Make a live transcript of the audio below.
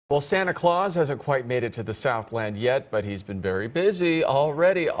Well, Santa Claus hasn't quite made it to the Southland yet, but he's been very busy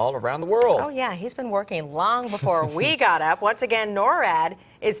already all around the world. Oh, yeah, he's been working long before we got up. Once again, NORAD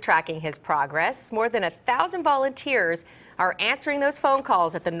is tracking his progress. More than 1,000 volunteers are answering those phone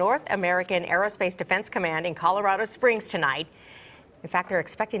calls at the North American Aerospace Defense Command in Colorado Springs tonight. In fact, they're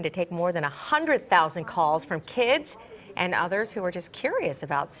expecting to take more than 100,000 calls from kids and others who are just curious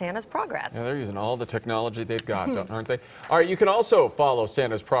about Santa's progress. Yeah, they're using all the technology they've got, aren't they? All right, you can also follow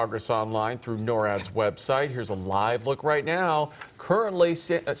Santa's progress online through NORAD's website. Here's a live look right now. Currently,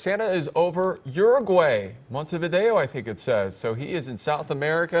 Santa is over Uruguay, Montevideo, I think it says. So he is in South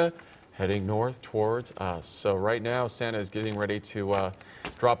America, heading north towards us. So right now, Santa is getting ready to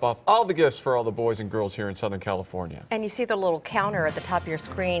drop off all the gifts for all the boys and girls here in Southern California. And you see the little counter at the top of your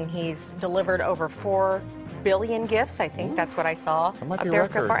screen. He's delivered over 4 billion gifts. I think that's what I saw up there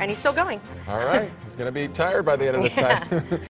so far. And he's still going. All right. He's going to be tired by the end of this time.